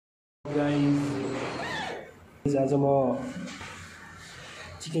Guys आज म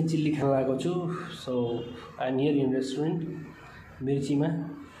chicken chilli खान लागेको छु। So I am here in restaurant मिर्चीमा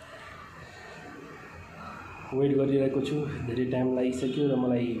weight गरिरहेको छु। धेरै टाइम लागिसक्यो र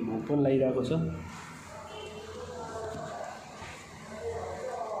मलाई भोक पनि लागिरहेको छ।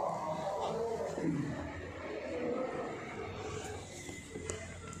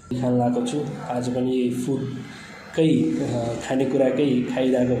 खान लागेको छु। आज पनि फुडकै खानेकुराकै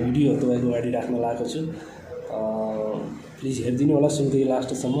खाइरहेको भिडियो तपाईँको अगाडि राख्न लागेको छु। प्लिज हेरिदिनु होला सुरुदेखि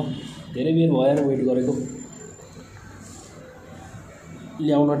लास्टसम्म। धेरै बेर भएर वेट गरेको,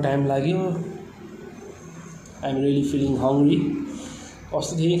 ल्याउन टाइम लाग्यो। I am really feeling hungry.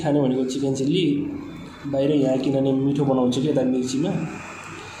 अस्तिदेखि खाने भनेको चिकन चिल्ली बाहिर, यहाँ किनभने मिठो बनाउँछु कि यता मिर्चीमा।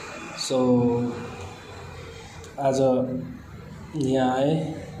 सो आज यहाँ आएँ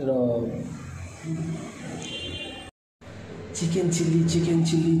र chicken chilli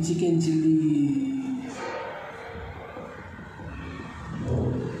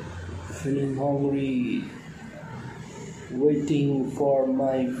feeling hungry, waiting for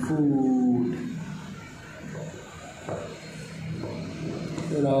my food.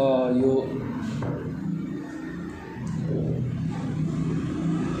 र यो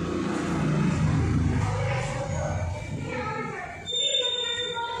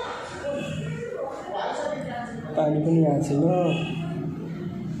पानी पनि आएको छैन।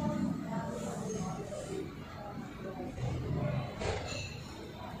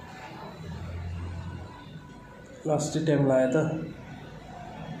 लास्ट टाइम लाग्यो त।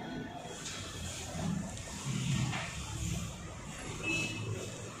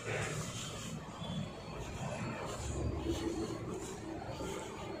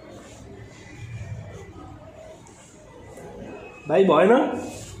 भाइ भएन?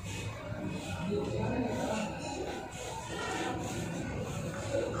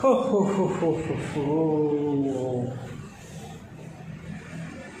 हो हो हो हो हो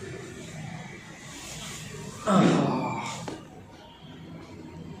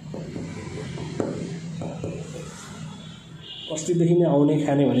अस्तिदेखि नै आउने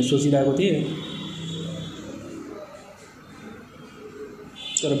खाने भने सोचिरहेको थिएँ,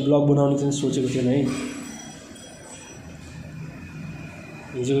 तर ब्लग बनाउने चाहिँ सोचेको थिएन है।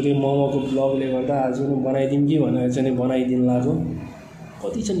 हिजोको त्यो मोमोको ब्लगले गर्दा आज पनि बनाइदिउँ कि भनेर चाहिँ बनाइदिनु लाग्यो।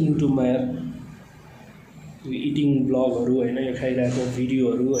 कति छन् युट्युबमा यार यो इटिङ ब्लगहरू होइन, यो खाइरहेको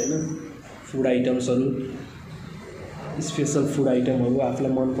भिडियोहरू होइन, फुड आइटम्सहरू, स्पेसल फुड आइटमहरू,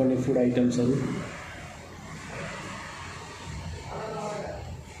 आफूलाई मनपर्ने फुड आइटम्सहरू।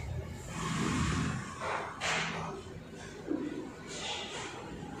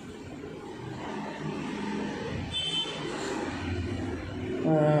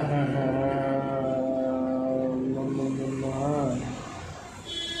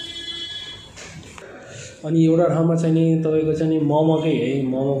 अनि एउटा ठाउँमा चाहिँ नि तपाईँको चाहिँ नि मोमोकै है,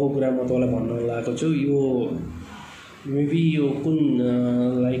 मोमोको कुरा म तपाईँलाई भन्न लागेको छु। यो मेबी यो कुन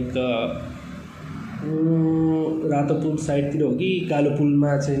लाइक रातो पुल साइडतिर हो कि कालो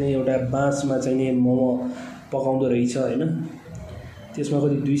पुलमा चाहिँ नि एउटा बाँसमा चाहिँ नि मोमो पकाउँदो रहेछ होइन। त्यसमा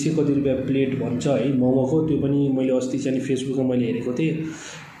कति 200 कति रुपियाँ प्लेट भन्छ है मोमोको। त्यो पनि मैले अस्ति चाहिँ फेसबुकमा मैले हेरेको थिएँ।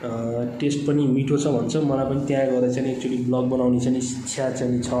 टेस्ट पनि मिठो छ भन्छ। मलाई पनि त्यहाँ गएर चाहिँ एक्चुअली ब्लग बनाउने चाहिँ इच्छा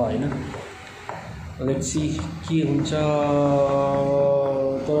चाहिँ छ होइन। लेट्स सी के हुन्छ।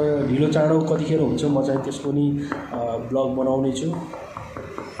 तर ढिलो चाँडो कतिखेर हुन्छ म चाहिँ त्यसको नि ब्लग बनाउने छु।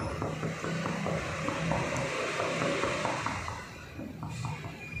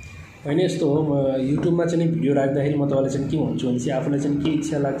 होइन यस्तो हो, म युट्युबमा चाहिँ भिडियो राख्दाखेरि म तपाईँलाई चाहिँ के भन्छु भने चाहिँ आफूलाई चाहिँ के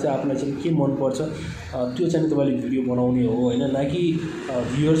इच्छा लाग्छ, आफूलाई चाहिँ के मनपर्छ त्यो चाहिँ तपाईँले भिडियो बनाउने हो होइन। न कि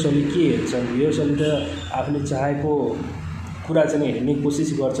भ्युअर्सहरूले के हेर्छन्। भ्युअर्सहरूले त आफूले चाहेको कुरा चाहिँ हेर्ने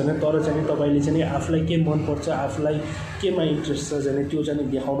कोसिस गर्छन्, तर चाहिँ तपाईँले चाहिँ आफूलाई के मनपर्छ, आफूलाई केमा इन्ट्रेस्ट छ चाहिँ त्यो चाहिँ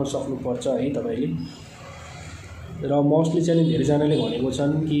देखाउन सक्नुपर्छ है तपाईँले। र मोस्टली चाहिँ धेरैजनाले भनेको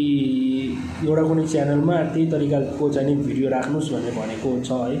छन् कि एउटा कुनै च्यानलमा त्यही तरिकाको चाहिँ भिडियो राख्नुहोस् भनेर भनेको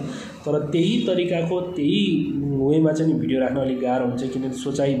छ है। तर त्यही तरिकाको त्यही वेमा चाहिँ भिडियो राख्न अलिक गाह्रो हुन्छ, किनभने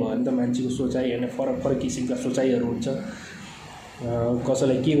सोचाइ भयो भने त मान्छेको सोचाइ होइन, फरक फरक किसिमका सोचाइहरू हुन्छ।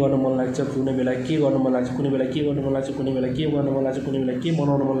 कसैलाई के गर्न मन लाग्छ, कुनै बेला के गर्न मन लाग्छ, कुनै बेला के गर्न मन लाग्छ, कुनै बेला के गर्न मन लाग्छ, कुनै बेला के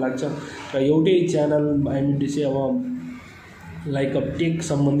बनाउन मन लाग्छ। र एउटै channel I mean to say अब लाइक अब टेक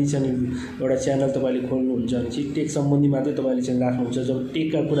सम्बन्धी चाहिँ एउटा च्यानल तपाईँले खोल्नुहुन्छ भने चाहिँ टेक सम्बन्धी मात्रै तपाईँले चाहिँ राख्नुहुन्छ। जब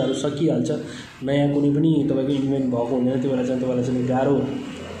टेकका कुराहरू सकिहाल्छ, नयाँ कुनै पनि तपाईँको इन्भेन्ट भएको हुँदैन, त्यो बेला चाहिँ तपाईँलाई चाहिँ गाह्रो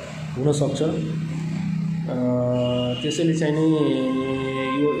हुनसक्छ। त्यसैले चाहिँ नि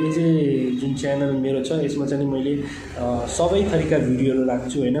यो एजे जुन च्यानल मेरो छ यसमा चाहिँ मैले सबै थरीका भिडियोहरू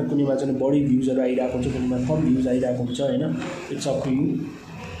राख्छु हैन। कुनैमा चाहिँ बढी भ्युजहरू आइरहेको हुन्छ, कुनैमा कम भ्युज आइरहेको हुन्छ हैन। It's up to you.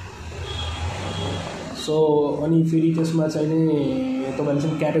 So अनि फेरि त्यसमा चाहिँ नि तपाईँले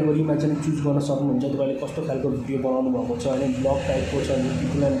चाहिँ क्याटेगोरीमा चाहिँ चुज गर्न सक्नुहुन्छ तपाईँले कस्तो खालको भिडियो बनाउनु भएको छ होइन ब्लग टाइपको छ भने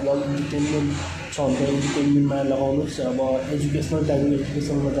पिपल एन्ड ब्लग इन्टरटेनमेन्ट छ भने त इन्टरटेनमेन्टमा लगाउनुहोस् अब एजुकेसनल टाइपको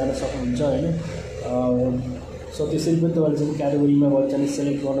एजुकेसनमा जान सक्नुहुन्छ होइन सो त्यसरी पनि तपाईँले चाहिँ क्याटेगोरीमा गएर चाहिँ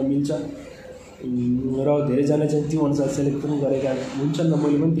सेलेक्ट गर्न मिल्छ र धेरैजना चाहिँ त्यो अनुसार सेलेक्ट पनि गरेका हुन्छन् र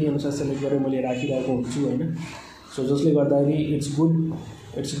मैले पनि त्यही अनुसार सेलेक्ट गरेर मैले राखिरहेको हुन्छु होइन सो जसले गर्दाखेरि it's good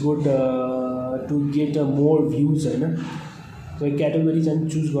to get a more views होइन त्यो क्याटेगोरी चाहिँ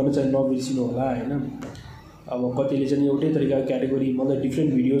चुज गर्न चाहिँ नबिर्सिनु होला होइन अब कतिले चाहिँ एउटै तरिकाको क्याटेगोरी मतलब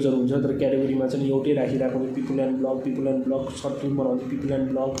डिफ्रेन्ट भिडियोजहरू हुन्छ तर क्याटेगोरीमा चाहिँ एउटै राखिरहेको हुन्छ people and blog short film बनाउँछ पिपल एन्ड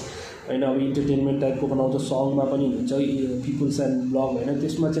ब्लग होइन अब इन्टरटेनमेन्ट टाइपको बनाउँछ सङमा पनि हुन्छ पिपल्स एन्ड ब्लग होइन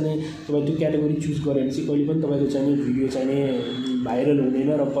त्यसमा चाहिँ तपाईँ त्यो क्याटेगोरी चुज गऱ्यो भने चाहिँ कहिले पनि तपाईँको चाहिँ भिडियो चाहिँ भाइरल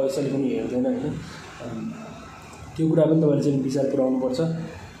हुँदैन र पैसाले पनि हेर्दैन होइन त्यो कुरा पनि तपाईँले चाहिँ विचार पुऱ्याउनुपर्छ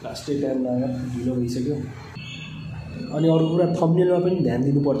लास्टै टाइम लाग्यो ढिलो भइसक्यो अनि अर्को कुरा थम्बनेलमा पनि ध्यान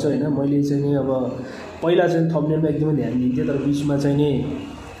दिनुपर्छ होइन मैले चाहिँ नि अब पहिला चाहिँ थम्बनेलमा एकदमै ध्यान दिन्थेँ तर बिचमा चाहिँ नि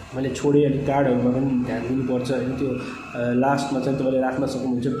मैले छोडेँ अलिक कार्डहरूमा पनि ध्यान दिनुपर्छ होइन त्यो लास्टमा चाहिँ तपाईँले राख्न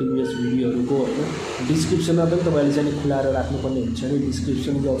सक्नुहुन्छ प्रिभियस भिडियोहरूको होइन डिस्क्रिप्सनमा पनि तपाईँले चाहिँ खुलाएर राख्नुपर्ने हुन्छ नि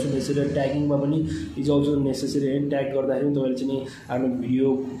डिस्क्रिप्सन इज अल्सो नेसेसरी ट्यागिङमा पनि इज अल्सो नेसेसरी होइन ट्याग गर्दाखेरि पनि तपाईँले चाहिँ आफ्नो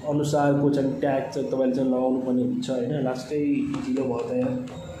भिडियो अनुसारको चाहिँ ट्याग चाहिँ तपाईँले चाहिँ लगाउनु पर्ने हुन्छ होइन लास्टै ढिलो भयो त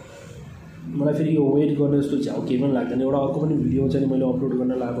यहाँ मलाई फेरि यो वेट गर्ने जस्तो झ्याउ केही पनि लाग्दैन एउटा अर्को पनि भिडियो चाहिँ मैले अपलोड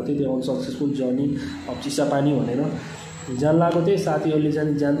गर्न लागेको थिएँ त्यो अनसक्सेसफुल जर्नी अफ चिसा पानी भनेर जान लागेको थिएँ साथीहरूले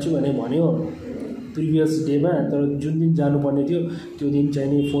चाहिँ जान्छु भने भन्यो प्रिभियस डेमा तर जुन दिन जानुपर्ने थियो त्यो दिन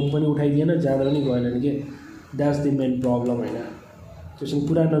चाहिँ नि फोन पनि उठाइदिएन जाँदा पनि गएन नि के द्याट्स द मेन प्रब्लम होइन त्यसमा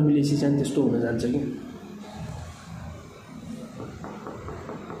पुरा नमिलेपछि चाहिँ त्यस्तो हुन जान्छ कि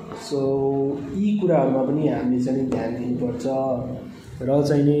सो यी कुराहरूमा पनि हामीले चाहिँ ध्यान दिनुपर्छ र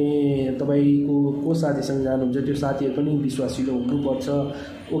चाहिँ नि तपाईँको को साथीसँग जानुहुन्छ त्यो साथीहरू पनि विश्वासिलो हुनुपर्छ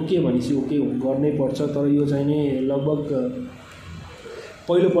ओके भनेपछि ओके गर्नै पर्छ तर यो चाहिँ नि लगभग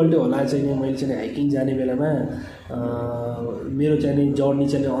पहिलोपल्ट होला चाहिँ नि मैले चाहिँ हाइकिङ जाने बेलामा मेरो चाहिँ नि जर्नी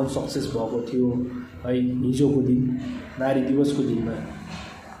चाहिँ अनसक्सेस भएको थियो है हिजोको दिन नारी दिवसको दिनमा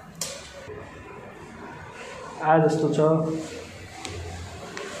आज जस्तो छ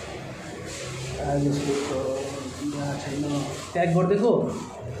आज जस्तो छ छैन ट्याग गरिदिएको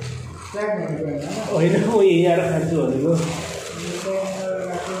होइन म यहीँ आएर खान्छु भनेको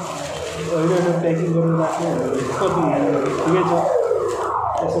होइन प्याकिङ गरेर राख्ने ठिकै छ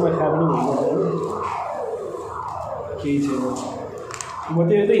त्यसैमा खा पनि हुनुपर्छ केही छैन म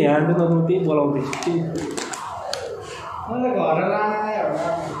त्यही त यहाँ आउँदैन म त्यही बोलाउँदैछु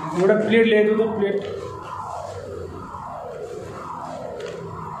एउटा प्लेट ल्याइदियो त प्लेट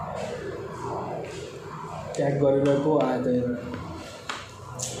ट्याग गरेर पो आयो त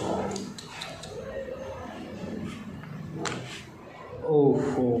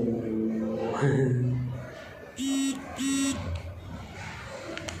ओहो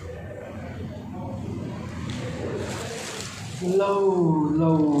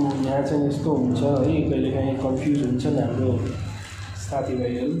लौ यहाँ चाहिँ यस्तो हुन्छ है कहिलेकाहीँ कन्फ्युज हुन्छन् हाम्रो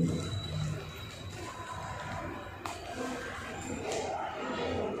साथीभाइहरू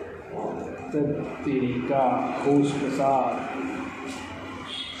तेरिका होश के साथ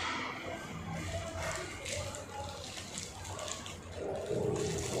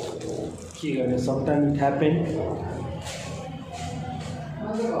के गर्ने समटाइम इट ह्यापेन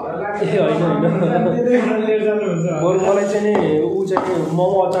ए होइन बरु मलाई चाहिँ नि ऊ चाहिँ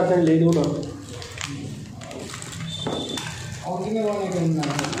मोमो अचार चाहिँ ल्याइदेऊ न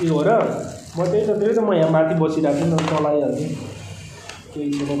ए हो र म त्यही त म यहाँ माथि बसिरहेको छु न तल आइहाल्छु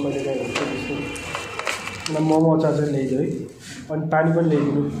केही छैन कहिलेकाहीँ हुन्छ त्यस्तो मलाई मोमो अचार चाहिँ ल्याइदियो है अनि पानी पनि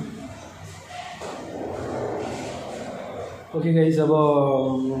ल्याइदिनु ओके गाइज अब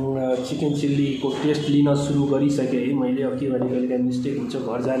चिकन चिल्लीको टेस्ट लिन सुरु गरिसकेँ है मैले अब के भने कहिलेकाहीँ मिस्टेक हुन्छ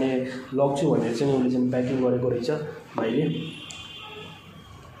घर जाने लग्छु भनेर चाहिँ उसले चाहिँ प्याकिङ गरेको रहेछ भाइले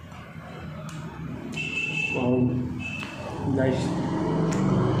नाइस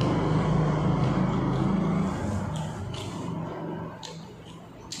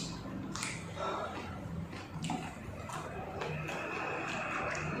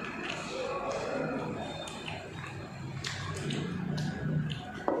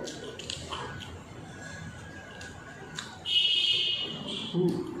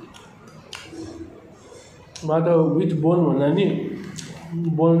म त विथ बोन भन्दा नि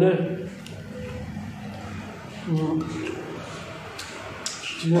बोनले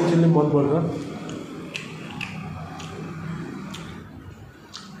चिकन चिल्ली मनपर्छ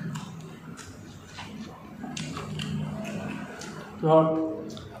र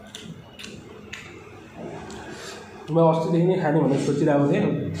म अस्तिदेखि नै खाने भनेर सोचिरहेको थिएँ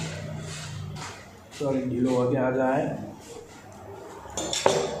तर ढिलो भयो कि आज आएँ।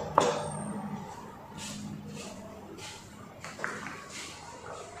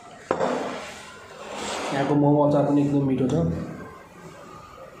 यहाँको मोमो अचार पनि एकदम मिठो छ।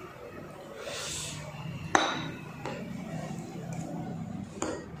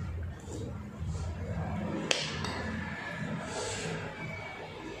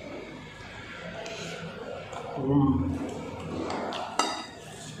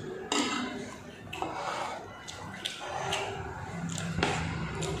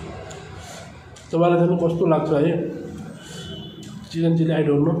 तपाईँलाई चाहिँ कस्तो लाग्छ है chicken chilli? I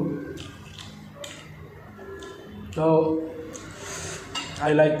don't know, so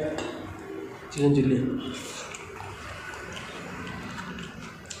I like chicken chilli.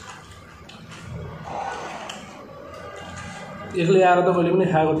 एक्लै आएर त कहिले पनि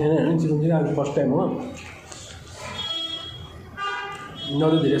खाएको थिएन होइन चिकन चिल्ली, आज फर्स्ट टाइम हो। न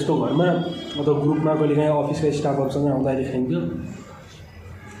त धेरै जस्तो घरमा अथवा ग्रुपमा कहिले काहीँ अफिसका स्टाफहरूसँग आउँदाखेरि खाइन्थ्यो।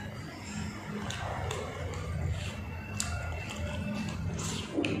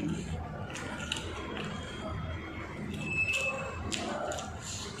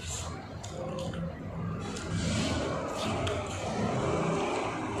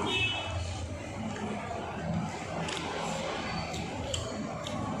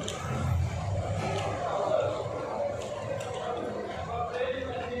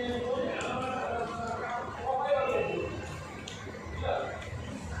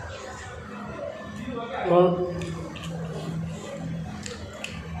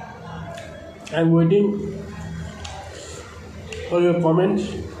 I'm waiting for your comments.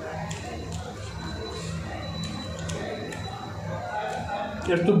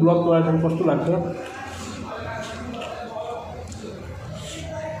 यस्तो ब्लग गरेर कस्तो लाग्छ?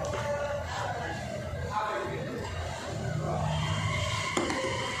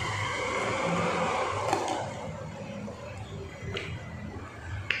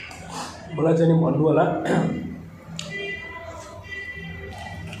 मलाई चाहिँ भन्नु होला।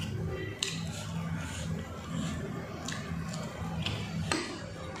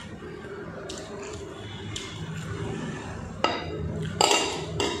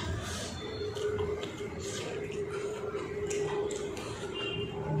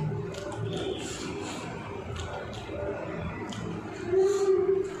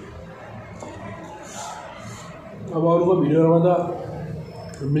 अब अरूको भिडियोमा त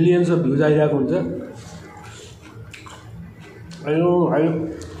मिलियन्स अफ भ्युज आइरहेको हुन्छ।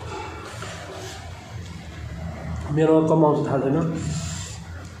 मेरोमा कमाउँछ थाहा छैन।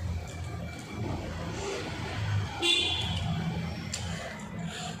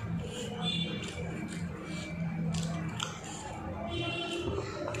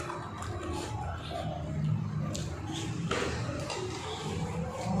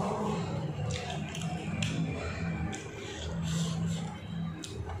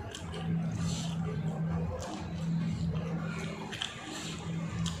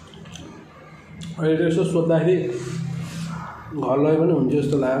 अहिले यसो सोद्धाखेरि घर लग्यो भने हुन्छ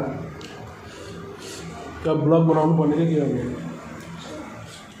जस्तो लाग्यो। त्यो ब्लग बनाउनु पर्ने के गर्ने?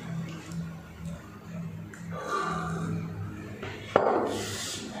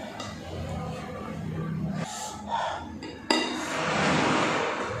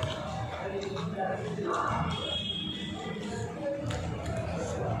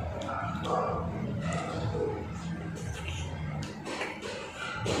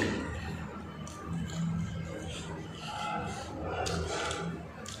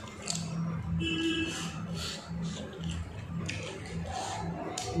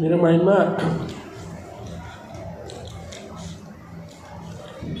 मेरो माइन्डमा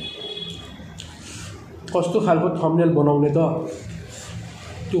कस्तो खालको थम्बनेल बनाउने त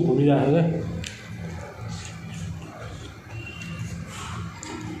त्यो घुमिरहेको क्या।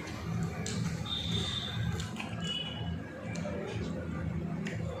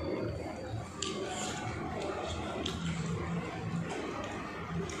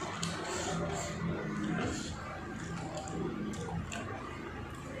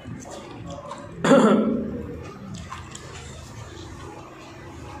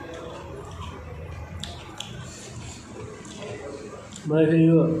 मलाई चाहिँ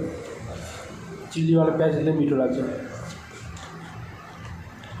यो चिल्लीवाला प्याज एकदम मिठो लाग्छ।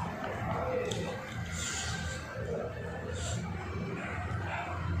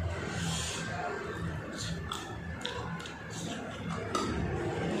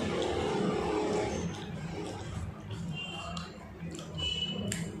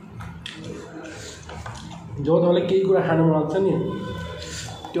 जब तपाईँलाई केही कुरा खानु मन लाग्छ नि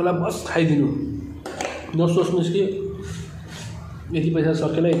त्यसलाई बस खाइदिनु। नसोच्नुहोस् कि यति पैसा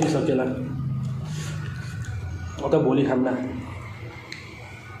सकेला यति सकेला अत भोलि खान्ला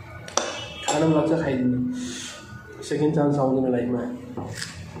खान मन लाग्छ खाइदिनु सेकेन्ड चान्स आउँदैन लाइफमा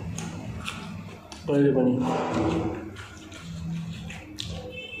कहिले पनि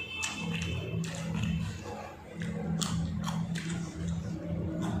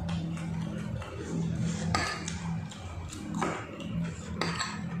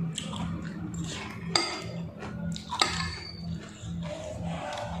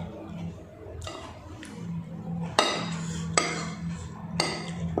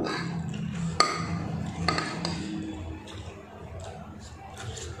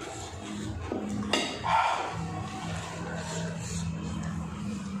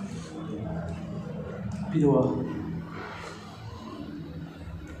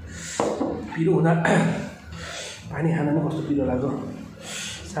पिरो हुँदा पानी खान नै कस्तो पिरो लाग्यो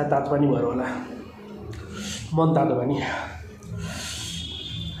सायद तातो पानी भएर होला मन तातो पानी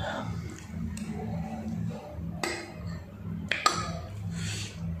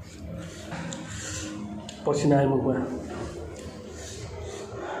पसिना आयो मुखमा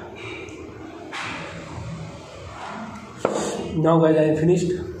Now guys, I am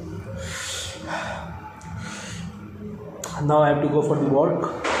finished. Now I have to go for the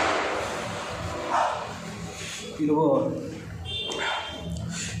work.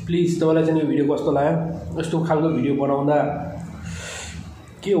 Please तपाईँलाई चाहिँ यो भिडियो कस्तो लाग्यो यस्तो खालको भिडियो बनाउँदा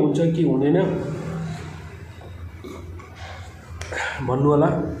के हुन्छ के हुँदैन भन्नु होला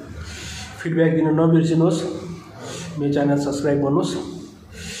फिडब्याक दिन नबिर्सिनुहोस् मेरो च्यानल सब्स्क्राइब गर्नुहोस्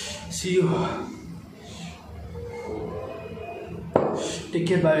C you take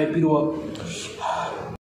care by पिरो